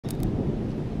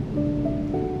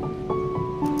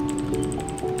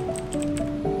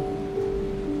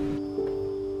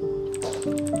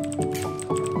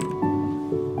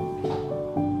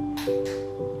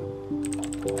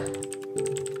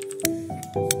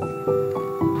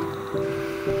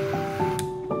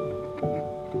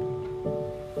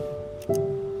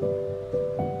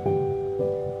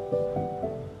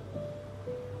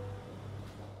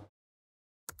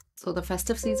So the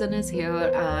festive season is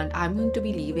here and I'm going to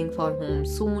be leaving for home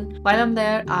soon. While I'm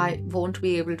there, I won't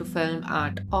be able to film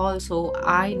at all, so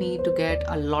I need to get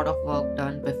a lot of work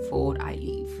done before I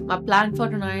leave. My plan for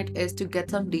tonight is to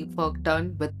get some deep work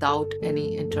done without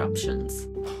any interruptions.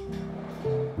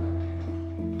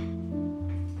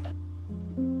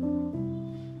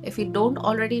 If you don't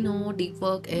already know, deep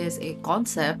work is a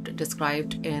concept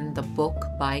described in the book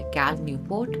by Cal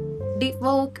Newport. Deep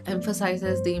work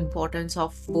emphasizes the importance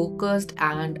of focused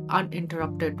and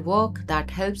uninterrupted work that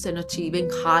helps in achieving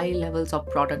high levels of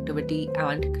productivity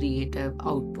and creative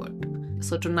output.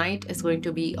 So tonight is going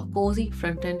to be a cozy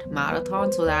front-end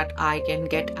marathon so that I can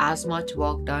get as much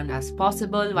work done as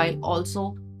possible while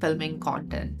also filming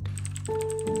content.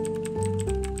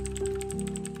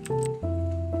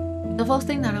 The first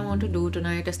thing that I want to do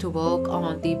tonight is to work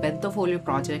on the Benthofolio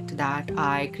project that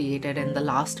I created in the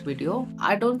last video.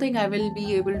 I don't think I will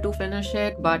be able to finish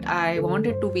it, but I want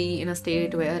it to be in a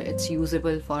state where it's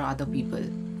usable for other people.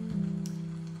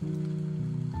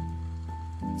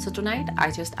 So tonight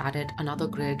I just added another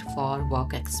grid for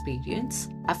work experience.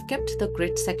 I've kept the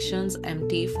grid sections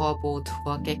empty for both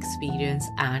work experience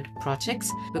and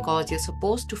projects because you're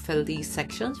supposed to fill these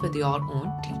sections with your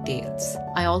own details.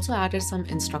 I also added some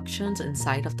instructions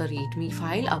inside of the README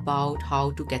file about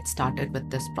how to get started with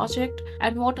this project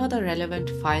and what are the relevant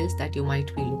files that you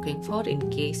might be looking for in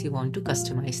case you want to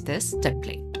customize this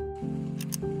template.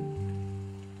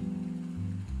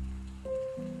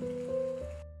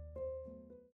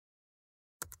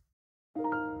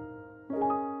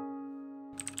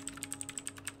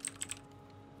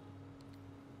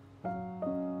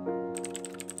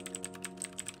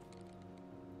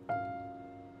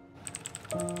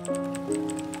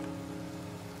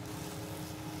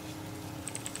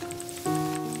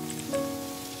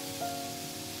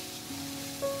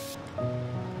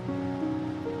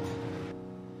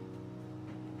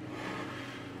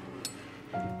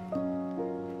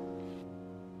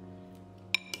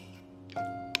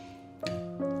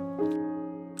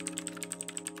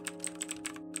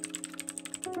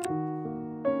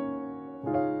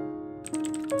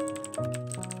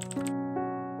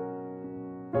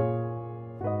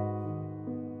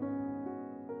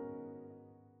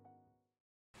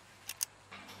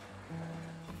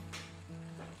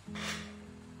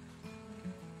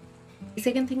 The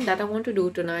second thing that I want to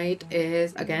do tonight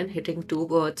is again hitting two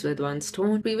birds with one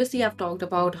stone. Previously, I've talked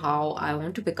about how I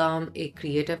want to become a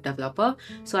creative developer.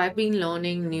 So I've been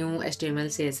learning new HTML,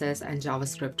 CSS, and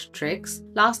JavaScript tricks.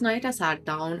 Last night, I sat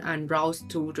down and browsed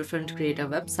through different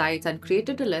creative websites and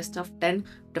created a list of 10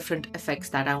 different effects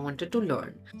that I wanted to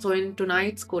learn. So in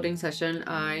tonight's coding session,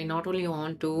 I not only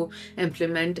want to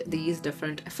implement these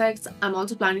different effects, I'm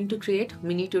also planning to create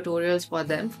mini tutorials for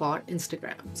them for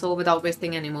Instagram. So without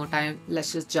wasting any more time,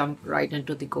 let's just jump right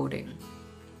into the coding.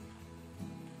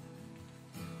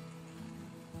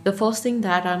 The first thing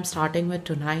that I'm starting with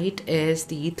tonight is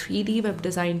the 3D web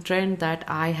design trend that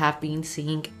I have been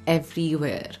seeing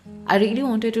everywhere. I really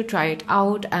wanted to try it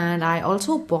out and I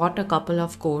also bought a couple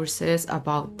of courses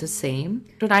about the same.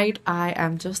 Tonight I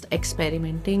am just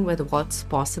experimenting with what's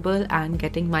possible and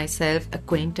getting myself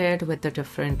acquainted with the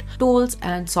different tools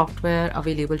and software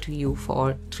available to you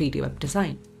for 3D web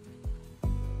design.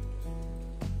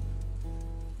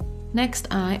 Next,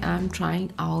 I am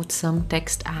trying out some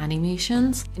text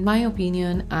animations. In my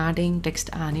opinion, adding text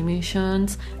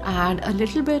animations add a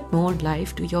little bit more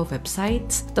life to your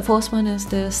websites. The first one is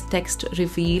this text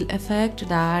reveal effect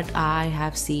that I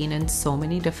have seen in so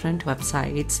many different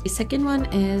websites. The second one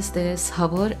is this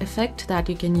hover effect that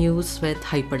you can use with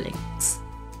hyperlinks.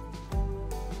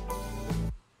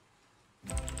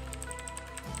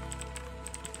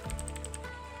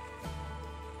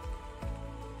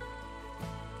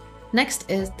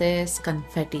 Next is this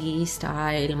confetti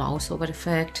style mouse over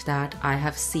effect that I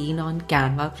have seen on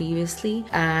Canva previously,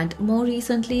 and more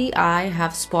recently I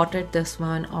have spotted this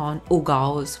one on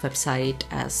Ugao's website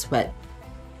as well.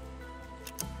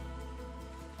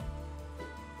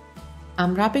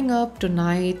 I'm wrapping up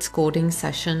tonight's coding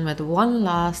session with one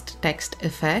last text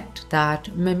effect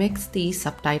that mimics the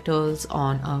subtitles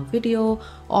on a video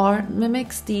or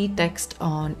mimics the text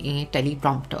on a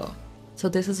teleprompter. So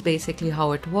this is basically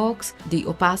how it works. The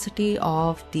opacity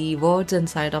of the words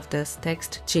inside of this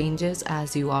text changes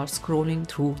as you are scrolling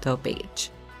through the page.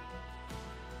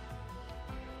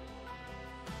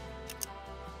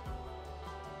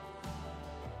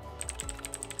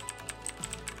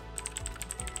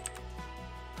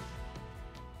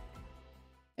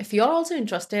 If you're also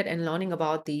interested in learning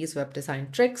about these web design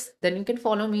tricks, then you can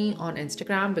follow me on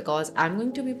Instagram because I'm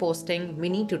going to be posting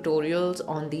mini tutorials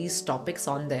on these topics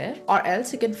on there. Or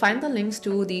else you can find the links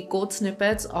to the code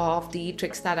snippets of the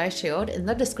tricks that I shared in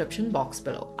the description box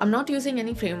below. I'm not using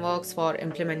any frameworks for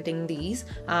implementing these.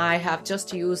 I have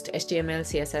just used HTML,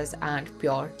 CSS, and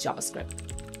pure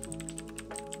JavaScript.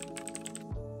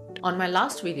 On my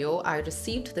last video, I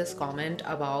received this comment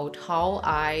about how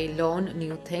I learn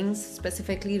new things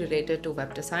specifically related to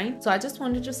web design. So I just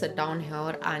wanted to sit down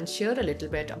here and share a little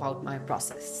bit about my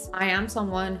process. I am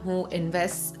someone who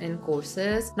invests in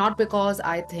courses, not because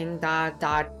I think that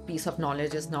that piece of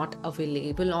knowledge is not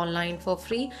available online for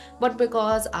free, but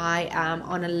because I am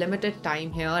on a limited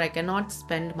time here. I cannot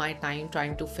spend my time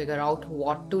trying to figure out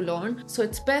what to learn. So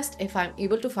it's best if I'm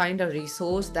able to find a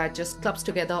resource that just clubs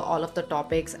together all of the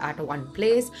topics at one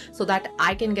place so that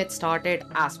I can get started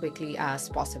as quickly as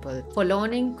possible. For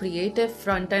learning creative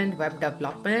front-end web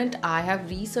development, I have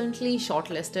recently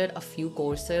shortlisted a few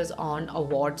courses on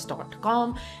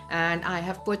awards.com and I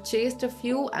have purchased a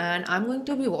few, and I'm going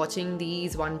to be watching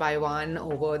these one by one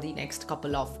over the next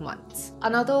couple of months.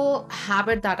 Another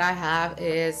habit that I have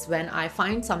is when I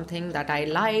find something that I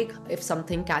like, if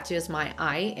something catches my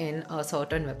eye in a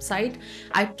certain website,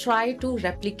 I try to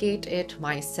replicate it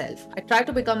myself. I try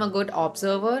to become a good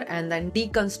observer and then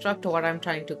deconstruct what I'm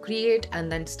trying to create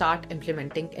and then start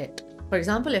implementing it. For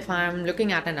example, if I'm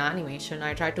looking at an animation,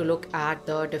 I try to look at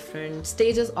the different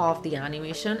stages of the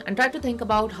animation and try to think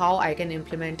about how I can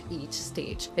implement each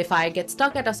stage. If I get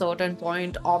stuck at a certain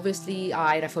point, obviously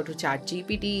I refer to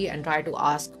ChatGPT and try to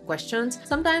ask questions.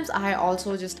 Sometimes I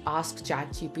also just ask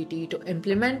ChatGPT to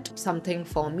implement something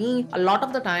for me. A lot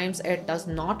of the times it does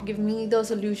not give me the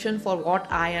solution for what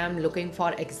I am looking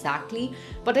for exactly,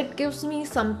 but it gives me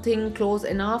something close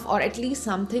enough, or at least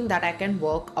something that I can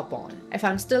work upon. If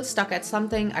I'm still stuck at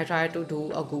something, I try to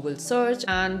do a Google search,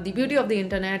 and the beauty of the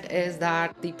internet is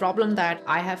that the problem that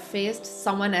I have faced,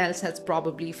 someone else has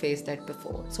probably faced it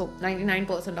before. So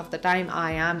 99% of the time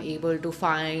I am able to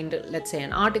find, let's say,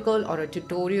 an article or a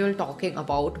tutorial talking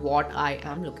about what I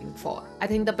am looking for. I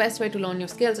think the best way to learn new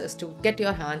skills is to get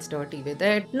your hands dirty with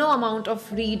it. No amount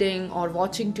of reading or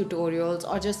watching tutorials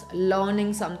or just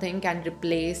learning something can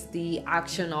replace the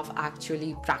action of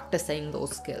actually practicing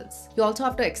those skills. You also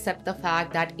have to accept the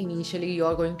fact that initially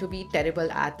you're going to be terrible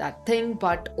at that thing,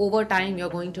 but over time you're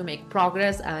going to make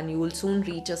progress and you will soon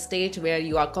reach a stage where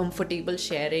you are comfortable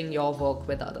sharing your work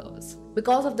with others.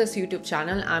 Because of this YouTube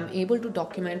channel, I'm able to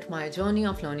document my journey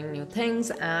of learning new things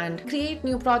and create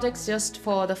new projects just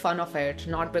for the fun of it,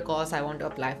 not because I want to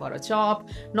apply for a job,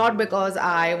 not because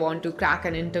I want to crack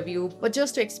an interview, but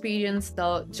just to experience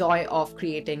the joy of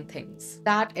creating things.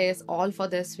 That is all for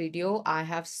this video. I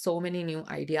have so many new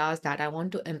ideas that I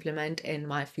want to implement in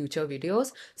my future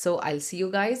videos, so I'll see you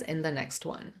guys in the next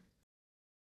one.